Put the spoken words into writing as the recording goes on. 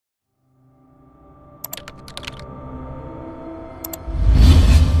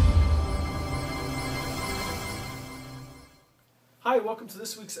welcome to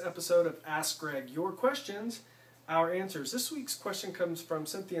this week's episode of Ask Greg. Your questions, our answers. This week's question comes from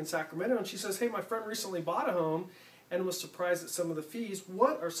Cynthia in Sacramento, and she says, hey, my friend recently bought a home and was surprised at some of the fees.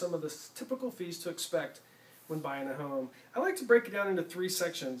 What are some of the typical fees to expect when buying a home? I like to break it down into three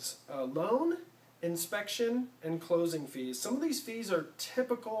sections: loan, inspection, and closing fees. Some of these fees are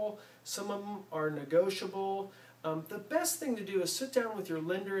typical, some of them are negotiable. The best thing to do is sit down with your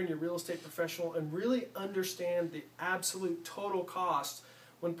lender and your real estate professional and really understand the absolute total cost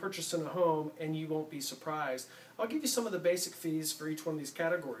when purchasing a home, and you won't be surprised. I'll give you some of the basic fees for each one of these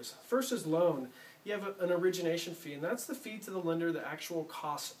categories. First is loan. You have an origination fee, and that's the fee to the lender, the actual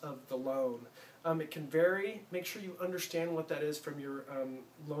cost of the loan. It can vary. Make sure you understand what that is from your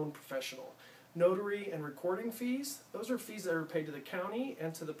loan professional. Notary and recording fees, those are fees that are paid to the county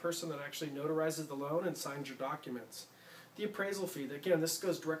and to the person that actually notarizes the loan and signs your documents. The appraisal fee, again, this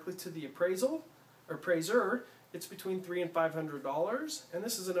goes directly to the appraiser. It's between $300 and $500, and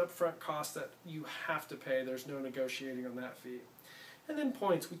this is an upfront cost that you have to pay. There's no negotiating on that fee. And then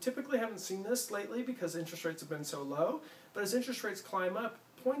points. We typically haven't seen this lately because interest rates have been so low, but as interest rates climb up,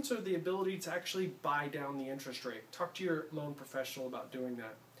 points are the ability to actually buy down the interest rate. Talk to your loan professional about doing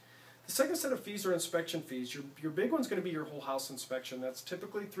that. The second set of fees are inspection fees. Your big one's going to be your whole house inspection. That's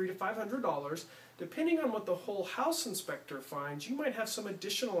typically $300 to $500. Depending on what the whole house inspector finds, you might have some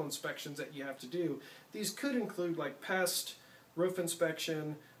additional inspections that you have to do. These could include like pest, roof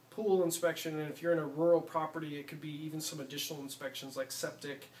inspection, pool inspection, and if you're in a rural property, it could be even some additional inspections like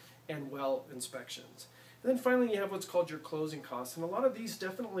septic and well inspections. And then finally, you have what's called your closing costs, and a lot of these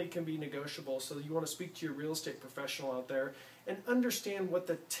definitely can be negotiable, so you want to speak to your real estate professional out there and understand what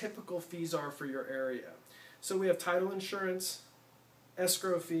the typical fees are for your area. So we have title insurance,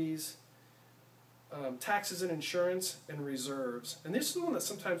 escrow fees, taxes and insurance, and reserves. And this is one that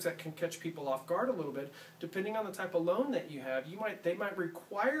sometimes that can catch people off guard a little bit. Depending on the type of loan that you have, they might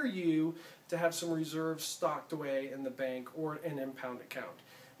require you to have some reserves stocked away in the bank or an impound account.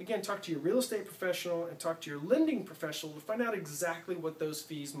 Again, talk to your real estate professional and talk to your lending professional to find out exactly what those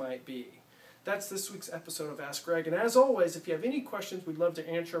fees might be. That's this week's episode of Ask Greg. And as always, if you have any questions, we'd love to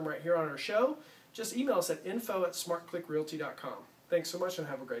answer them right here on our show. Just email us at info@smartclickrealty.com. Thanks so much and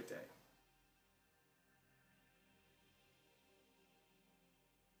have a great day.